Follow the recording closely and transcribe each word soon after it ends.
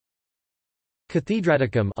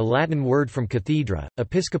Cathedraticum, a Latin word from cathedra,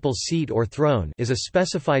 episcopal seat or throne, is a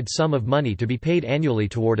specified sum of money to be paid annually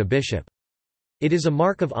toward a bishop. It is a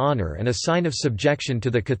mark of honor and a sign of subjection to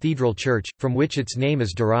the cathedral church, from which its name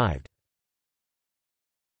is derived.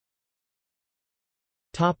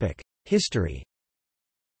 History.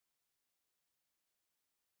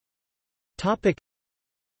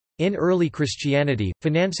 In early Christianity,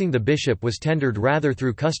 financing the bishop was tendered rather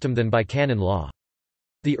through custom than by canon law.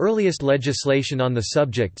 The earliest legislation on the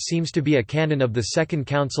subject seems to be a canon of the Second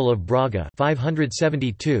Council of Braga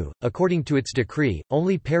 572. According to its decree,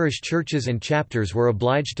 only parish churches and chapters were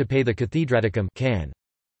obliged to pay the Cathedraticum can.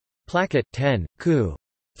 Placet 10, Q.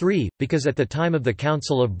 3, because at the time of the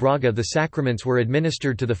Council of Braga the sacraments were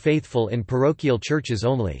administered to the faithful in parochial churches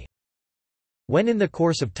only. When in the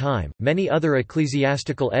course of time, many other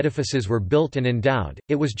ecclesiastical edifices were built and endowed,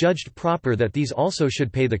 it was judged proper that these also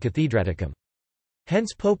should pay the Cathedraticum.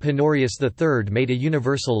 Hence Pope Honorius III made a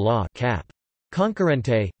universal law cap.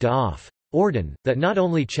 Concurrente, de off. Ordin, that not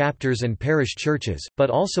only chapters and parish churches,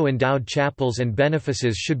 but also endowed chapels and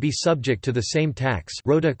benefices should be subject to the same tax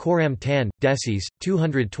Rota Coram Tan, Decies,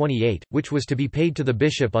 228, which was to be paid to the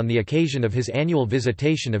bishop on the occasion of his annual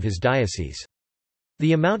visitation of his diocese.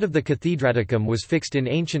 The amount of the Cathedraticum was fixed in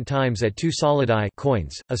ancient times at 2 solidi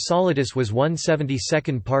coins. A solidus was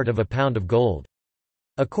 1/72nd part of a pound of gold.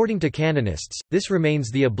 According to canonists, this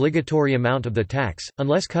remains the obligatory amount of the tax,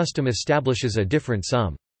 unless custom establishes a different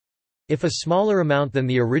sum. If a smaller amount than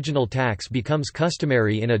the original tax becomes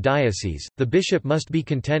customary in a diocese, the bishop must be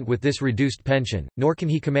content with this reduced pension, nor can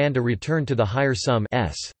he command a return to the higher sum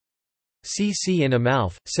s. cc in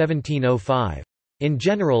Amalfi, 1705. In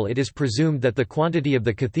general, it is presumed that the quantity of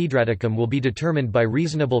the Cathedraticum will be determined by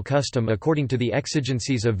reasonable custom according to the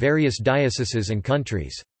exigencies of various dioceses and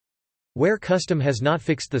countries. Where custom has not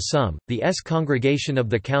fixed the sum, the Congregation of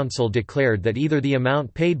the Council declared that either the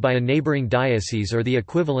amount paid by a neighboring diocese or the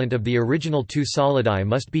equivalent of the original 2 solidi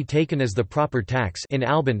must be taken as the proper tax in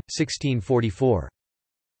Alban, 1644.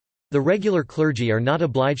 The regular clergy are not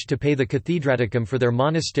obliged to pay the Cathedraticum for their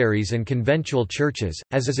monasteries and conventual churches,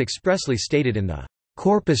 as is expressly stated in the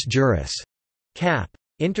Corpus Juris cap.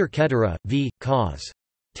 Inter Caetera, v. Cause.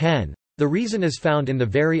 10. The reason is found in the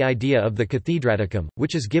very idea of the Cathedraticum,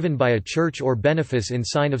 which is given by a church or benefice in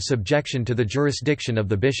sign of subjection to the jurisdiction of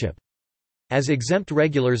the bishop. As exempt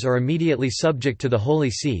regulars are immediately subject to the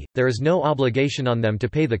Holy See, there is no obligation on them to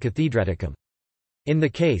pay the Cathedraticum. In the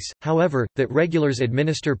case, however, that regulars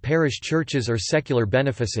administer parish churches or secular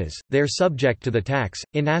benefices, they are subject to the tax,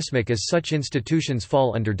 inasmuch as such institutions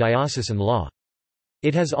fall under diocesan law.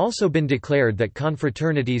 It has also been declared that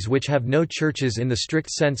confraternities which have no churches in the strict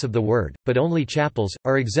sense of the word, but only chapels,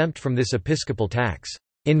 are exempt from this episcopal tax.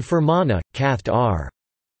 Infirmana, Cath. R.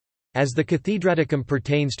 As the Cathedraticum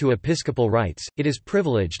pertains to episcopal rights, it is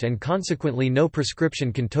privileged and consequently no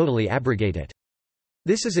prescription can totally abrogate it.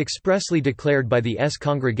 This is expressly declared by the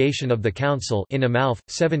Congregation of the Council in Amalfi,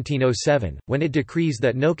 1707, when it decrees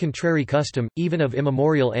that no contrary custom, even of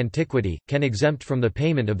immemorial antiquity, can exempt from the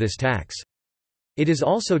payment of this tax. It is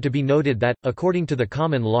also to be noted that, according to the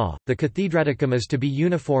common law, the Cathedraticum is to be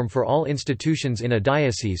uniform for all institutions in a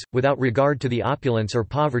diocese, without regard to the opulence or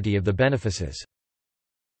poverty of the benefices.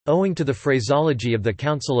 Owing to the phraseology of the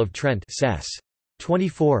Council of Trent Sess.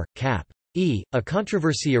 24, cap. E, a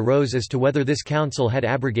controversy arose as to whether this council had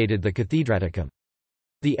abrogated the Cathedraticum.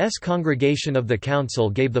 The Congregation of the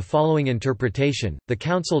Council gave the following interpretation: the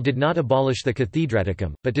council did not abolish the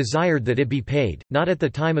Cathedraticum, but desired that it be paid, not at the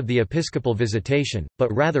time of the episcopal visitation,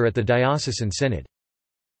 but rather at the diocesan synod.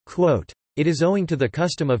 Quote, "It is owing to the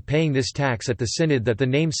custom of paying this tax at the synod that the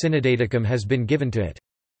name Synodaticum has been given to it.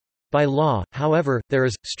 By law, however, there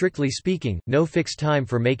is, strictly speaking, no fixed time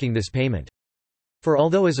for making this payment. For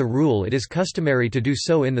although as a rule it is customary to do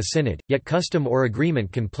so in the synod, yet custom or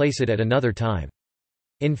agreement can place it at another time.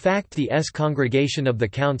 In fact, the Congregation of the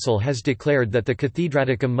Council has declared that the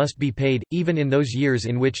Cathedraticum must be paid, even in those years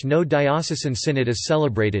in which no diocesan synod is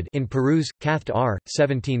celebrated in Peruse, Cath. R.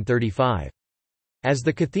 1735. As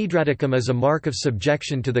the Cathedraticum is a mark of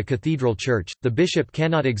subjection to the cathedral church, the bishop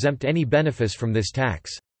cannot exempt any benefice from this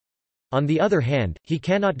tax. On the other hand, he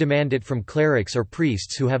cannot demand it from clerics or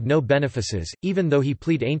priests who have no benefices, even though he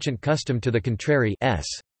plead ancient custom to the contrary s.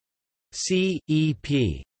 C. E.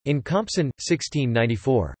 P. in Compson,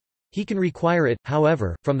 1694. He can require it,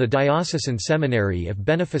 however, from the diocesan seminary if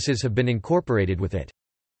benefices have been incorporated with it.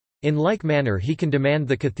 In like manner he can demand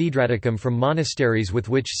the Cathedraticum from monasteries with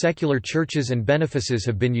which secular churches and benefices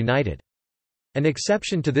have been united. An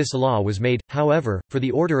exception to this law was made, however, for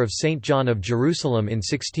the Order of St. John of Jerusalem in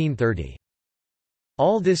 1630.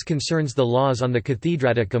 All this concerns the laws on the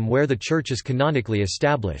Cathedraticum where the Church is canonically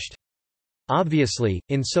established. Obviously,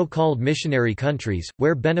 in so-called missionary countries,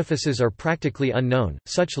 where benefices are practically unknown,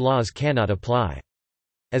 such laws cannot apply.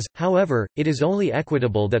 However, it is only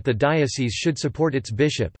equitable that the diocese should support its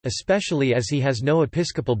bishop, especially as he has no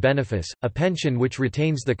episcopal benefice. A pension which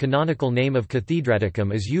retains the canonical name of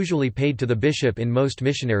Cathedraticum is usually paid to the bishop in most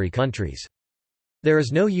missionary countries. There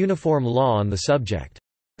is no uniform law on the subject.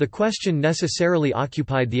 The question necessarily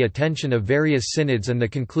occupied the attention of various synods, and the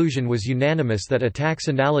conclusion was unanimous that a tax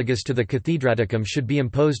analogous to the Cathedraticum should be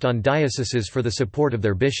imposed on dioceses for the support of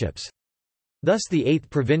their bishops. Thus the Eighth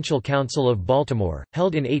Provincial Council of Baltimore,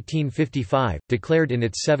 held in 1855, declared in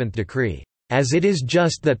its seventh decree, "As it is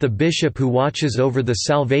just that the bishop who watches over the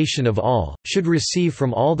salvation of all, should receive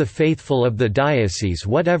from all the faithful of the diocese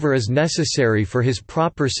whatever is necessary for his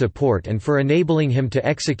proper support and for enabling him to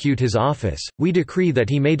execute his office, we decree that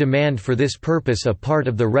he may demand for this purpose a part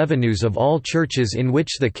of the revenues of all churches in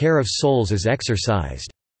which the care of souls is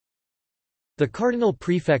exercised." The cardinal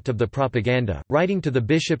prefect of the Propaganda, writing to the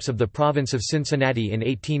bishops of the province of Cincinnati in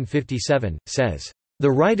 1857, says,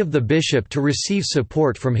 "The right of the bishop to receive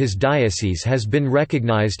support from his diocese has been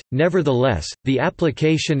recognized, nevertheless, the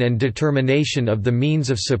application and determination of the means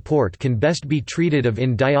of support can best be treated of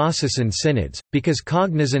in diocesan synods, because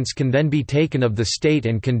cognizance can then be taken of the state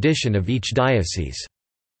and condition of each diocese."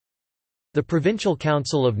 The Provincial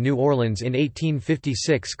Council of New Orleans in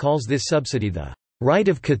 1856 calls this subsidy the right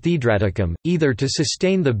of Cathedraticum, either to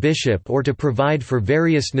sustain the bishop or to provide for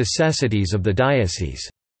various necessities of the diocese.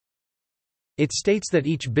 It states that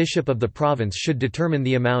each bishop of the province should determine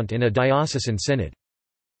the amount in a diocesan synod.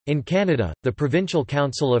 In Canada, the Provincial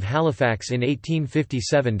Council of Halifax in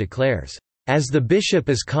 1857 declares, "As the bishop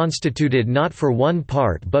is constituted not for one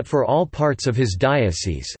part but for all parts of his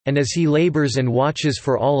diocese, and as he labours and watches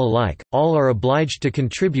for all alike, all are obliged to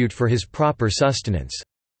contribute for his proper sustenance."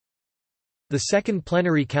 The Second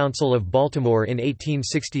Plenary Council of Baltimore in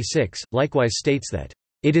 1866, likewise states that,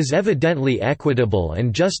 "It is evidently equitable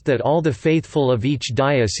and just that all the faithful of each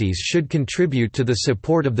diocese should contribute to the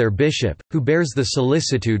support of their bishop, who bears the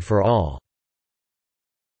solicitude for all."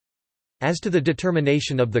 As to the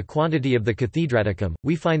determination of the quantity of the Cathedraticum,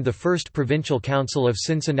 we find the First Provincial Council of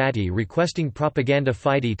Cincinnati requesting Propaganda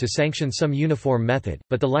Fide to sanction some uniform method,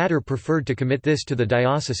 but the latter preferred to commit this to the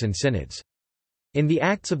diocesan synods. In the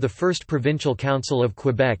Acts of the First Provincial Council of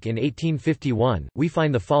Quebec in 1851, we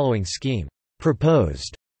find the following scheme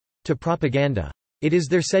proposed to Propaganda. It is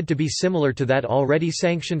there said to be similar to that already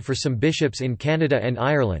sanctioned for some bishops in Canada and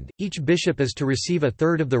Ireland. Each bishop is to receive a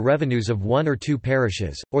third of the revenues of 1 or 2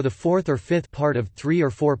 parishes, or the fourth or fifth part of 3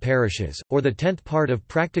 or 4 parishes, or the 10th part of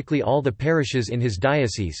practically all the parishes in his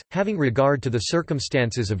diocese, having regard to the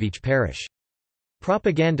circumstances of each parish.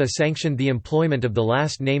 Propaganda sanctioned the employment of the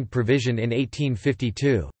last named provision in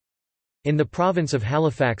 1852. In the province of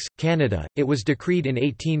Halifax, Canada, it was decreed in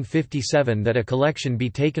 1857 that a collection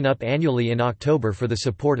be taken up annually in October for the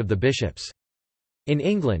support of the bishops. In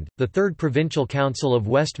England, the Third Provincial Council of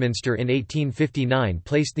Westminster in 1859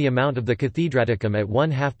 placed the amount of the Cathedraticum at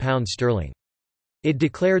 £0.50. It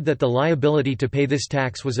declared that the liability to pay this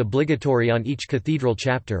tax was obligatory on each cathedral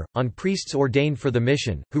chapter, on priests ordained for the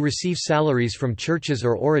mission, who receive salaries from churches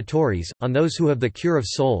or oratories, on those who have the cure of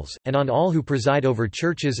souls, and on all who preside over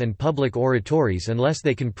churches and public oratories unless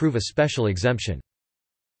they can prove a special exemption.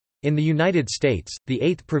 In the United States, the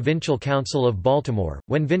Eighth Provincial Council of Baltimore,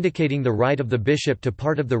 when vindicating the right of the bishop to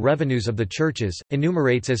part of the revenues of the churches,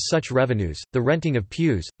 enumerates as such revenues, the renting of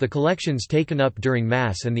pews, the collections taken up during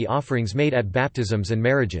Mass and the offerings made at baptisms and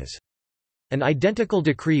marriages. An identical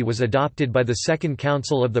decree was adopted by the Second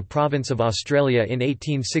Council of the Province of Australia in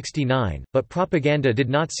 1869, but Propaganda did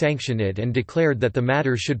not sanction it and declared that the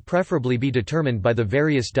matter should preferably be determined by the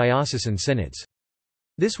various diocesan synods.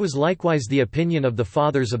 This was likewise the opinion of the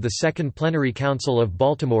Fathers of the Second Plenary Council of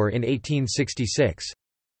Baltimore in 1866.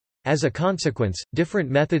 As a consequence,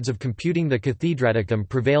 different methods of computing the Cathedraticum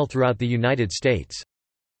prevail throughout the United States.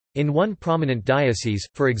 In one prominent diocese,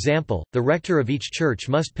 for example, the rector of each church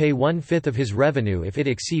must pay 1/5 of his revenue if it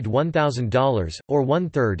exceed $1,000, or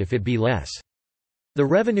 1/3 if it be less. The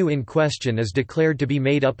revenue in question is declared to be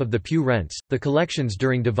made up of the pew rents, the collections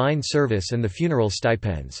during divine service and the funeral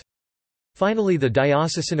stipends. Finally, the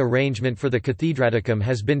diocesan arrangement for the Cathedraticum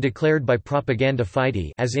has been declared by Propaganda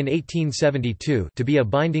Fide, as in 1872, to be a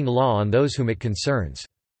binding law on those whom it concerns.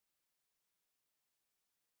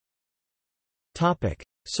 Topic: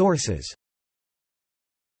 Sources.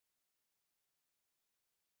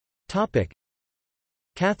 Topic: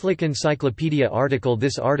 Catholic Encyclopedia Article.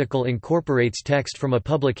 This article incorporates text from a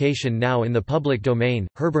publication now in the public domain.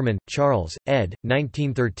 Herbermann, Charles, ed.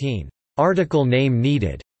 1913. Article name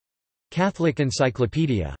needed. Catholic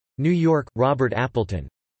Encyclopedia. New York, Robert Appleton.